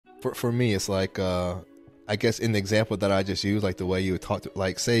for me, it's like I guess in the example that I just used, like the way you would talk to,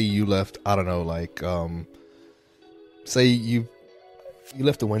 like say you left, I don't know, like say you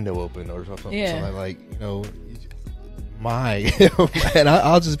left the window open or something. Yeah. So like, you know, and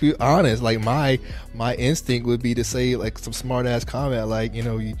I'll just be honest, like my instinct would be to say like some smart ass comment, like, you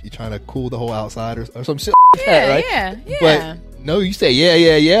know, you're trying to cool the whole outside or some shit like that, right? Yeah. But no, you say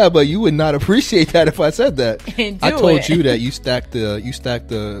yeah, but you would not appreciate that if I said that. I told you that you stacked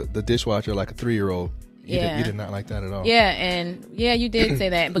the dishwasher like a 3-year-old. You did not like that at all. Yeah, and you did say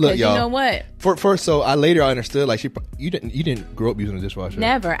that because Look, you know what? First, so I later understood, like you didn't grow up using a dishwasher.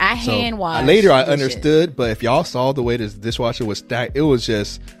 Never. I hand wash. Later I dishes. understood, but if y'all saw the way this dishwasher was stacked, it was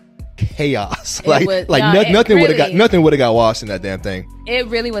just chaos. Nothing would have got washed in that damn thing. It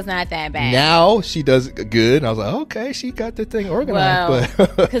really was not that bad. Now she does good, and I was like, okay, she got the thing organized. Well,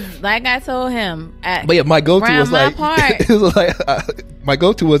 because like I told him, but yeah, my go-to was like, part, it was like my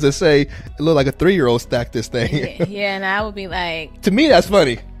go-to was to say, it looked like a 3-year-old stacked this thing. Yeah, and I would be like, to me, that's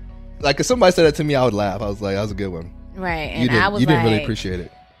funny. Like if somebody said that to me, I would laugh. I was like, that was a good one. Right, and you didn't really appreciate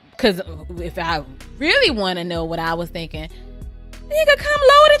it. Because if I really want to know what I was thinking, nigga, come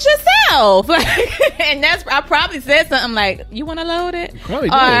load it yourself. And I probably said something like, you want to load it? Probably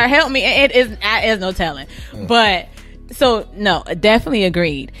did. Or help me. It is no telling. But, so, no, definitely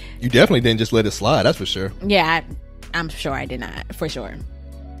agreed. You definitely didn't just let it slide, that's for sure. Yeah, I'm sure I did not, for sure.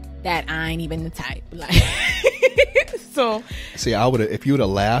 That I ain't even the type. Like, so. See, I would have, if you would have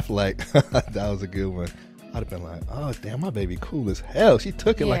laughed, like, that was a good one. I'd have been like, oh, damn, my baby cool as hell. She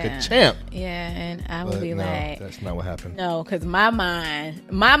took it like a champ. Yeah, and I would be no, like... that's not what happened. No, because my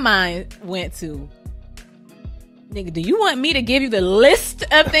mind went to, nigga, do you want me to give you the list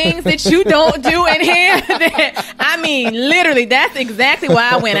of things that you don't do in here? I mean, literally, that's exactly why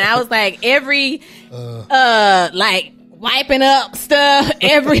I went. I was like, every, like, wiping up stuff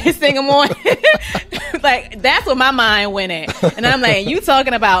every single morning. Like, that's what my mind went at. And I'm like, you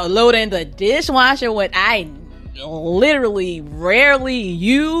talking about loading the dishwasher, what I literally rarely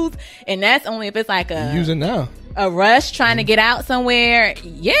use, and that's only if it's like you use it now. A rush trying to get out somewhere.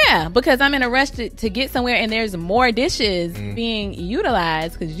 Yeah, because I'm in a rush to get somewhere and there's more dishes being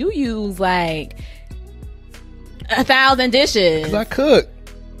utilized because you use like 1,000 dishes. Because I cook.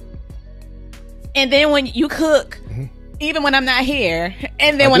 And then when you cook, even when I'm not here,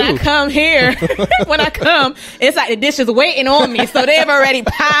 and then when I come here, it's like the dishes waiting on me, so they've already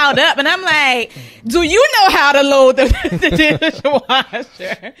piled up, and I'm like, do you know how to load the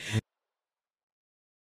dishwasher?